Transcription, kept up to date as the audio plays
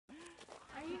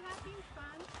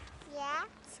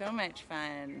So much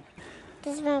fun.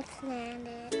 This is my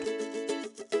planet.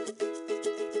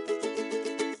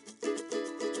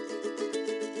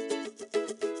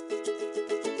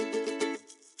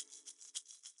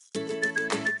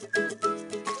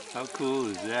 How cool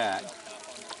is that?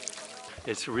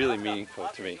 It's really meaningful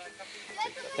to me.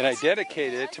 And I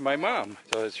dedicated it to my mom,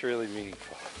 so it's really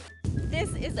meaningful.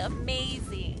 This is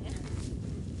amazing.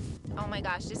 Oh my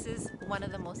gosh, this is one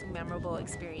of the most memorable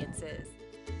experiences.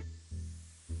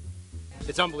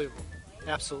 It's unbelievable,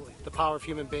 absolutely. The power of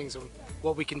human beings and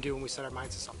what we can do when we set our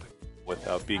minds to something.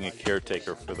 Without being a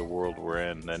caretaker for the world we're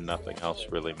in, then nothing else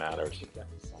really matters.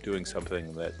 Doing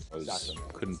something that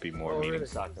couldn't be more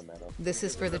meaningful. This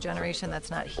is for the generation that's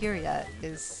not here yet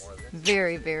is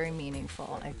very, very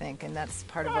meaningful, I think. And that's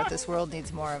part of what this world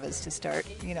needs more of, is to start,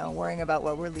 worrying about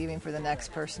what we're leaving for the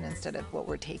next person instead of what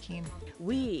we're taking.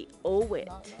 We owe it.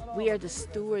 We are the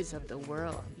stewards of the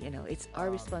world. It's our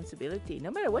responsibility,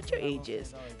 no matter what your age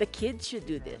is. The kids should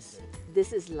do this.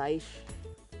 This is life.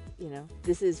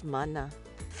 This is mana.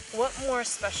 What more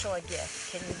special a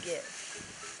gift can you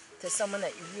give to someone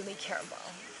that you really care about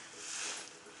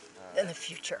than the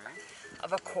future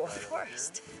of a cool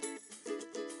forest?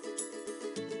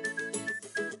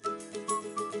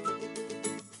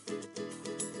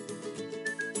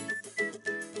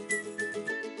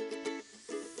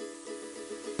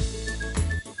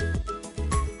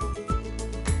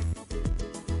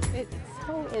 It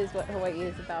so is what Hawaii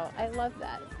is about. I love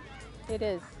that. It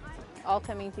is all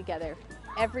coming together.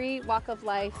 Every walk of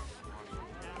life,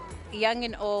 young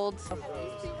and old.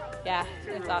 Yeah,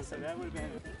 it's awesome.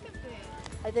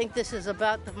 I think this is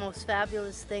about the most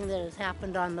fabulous thing that has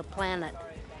happened on the planet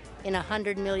in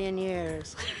 100 million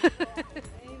years.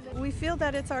 We feel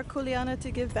that it's our kuleana to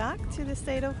give back to the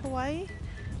state of Hawaii,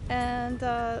 and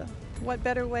what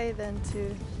better way than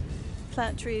to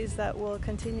plant trees that will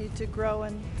continue to grow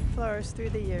and flourish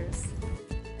through the years.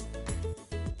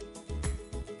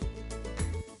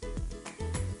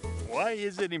 Why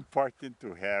is it important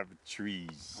to have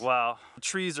trees? Wow,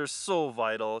 trees are so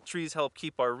vital. Trees help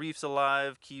keep our reefs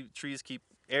alive, trees keep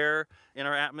air in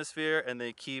our atmosphere, and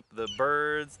they keep the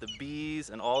birds, the bees,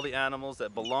 and all the animals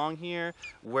that belong here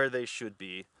where they should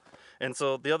be. And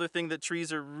so the other thing that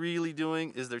trees are really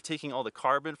doing is they're taking all the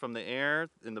carbon from the air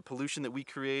and the pollution that we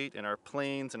create in our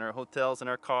planes and our hotels and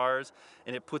our cars,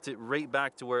 and it puts it right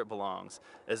back to where it belongs.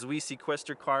 As we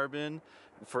sequester carbon,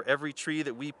 for every tree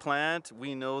that we plant,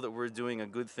 we know that we're doing a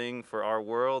good thing for our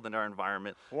world and our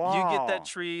environment. Wow. You get that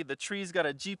tree, the tree's got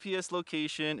a GPS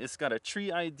location, it's got a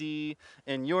tree ID,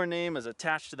 and your name is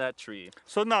attached to that tree.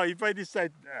 So now if I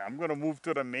decide I'm going to move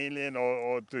to the mainland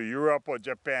or to Europe or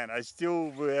Japan, I still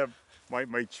will have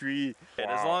my tree. Wow.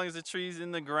 As long as the tree's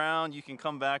in the ground, you can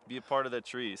come back, be a part of that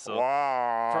tree. So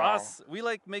wow. For us, we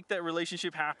make that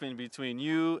relationship happen between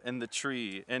you and the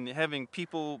tree, and having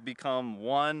people become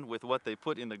one with what they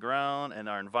put in the ground and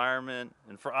our environment.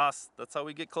 And for us, that's how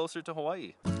we get closer to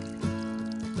Hawaii. I'll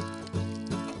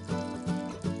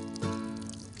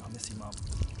miss you, Mom.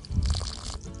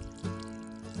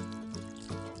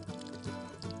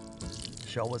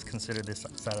 She always considered this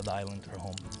side of the island her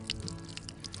home.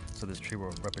 So this tree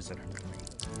will represent her memory.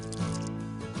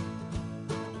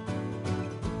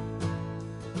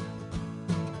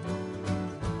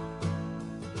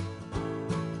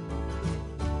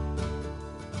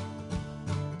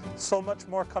 So much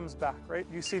more comes back, right?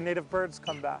 You see native birds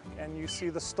come back, and you see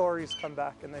the stories come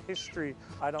back, and the history.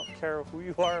 I don't care who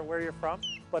you are or where you're from,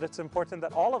 but it's important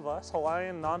that all of us,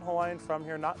 Hawaiian, non-Hawaiian, from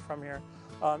here, not from here,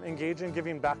 engage in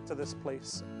giving back to this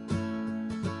place.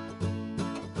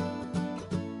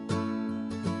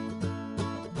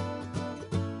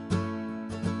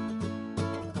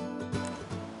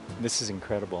 This is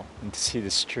incredible, and to see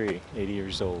this tree, 80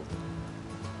 years old.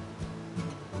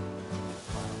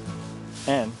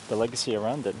 And the legacy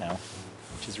around it now,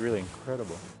 which is really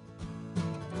incredible.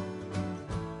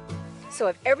 So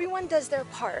if everyone does their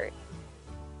part,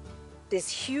 this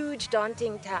huge,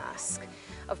 daunting task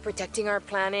of protecting our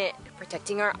planet,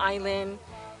 protecting our island,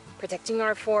 protecting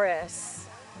our forests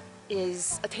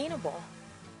is attainable.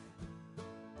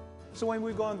 So when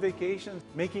we go on vacation,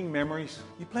 making memories,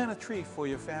 you plant a tree for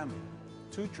your family,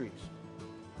 2 trees.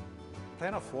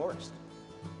 Plant a forest.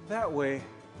 That way,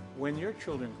 when your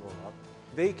children grow up,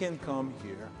 they can come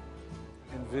here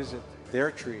and visit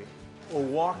their tree or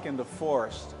walk in the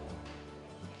forest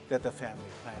that the family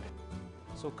planted.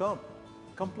 So come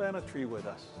plant a tree with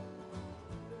us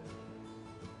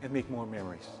and make more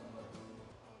memories.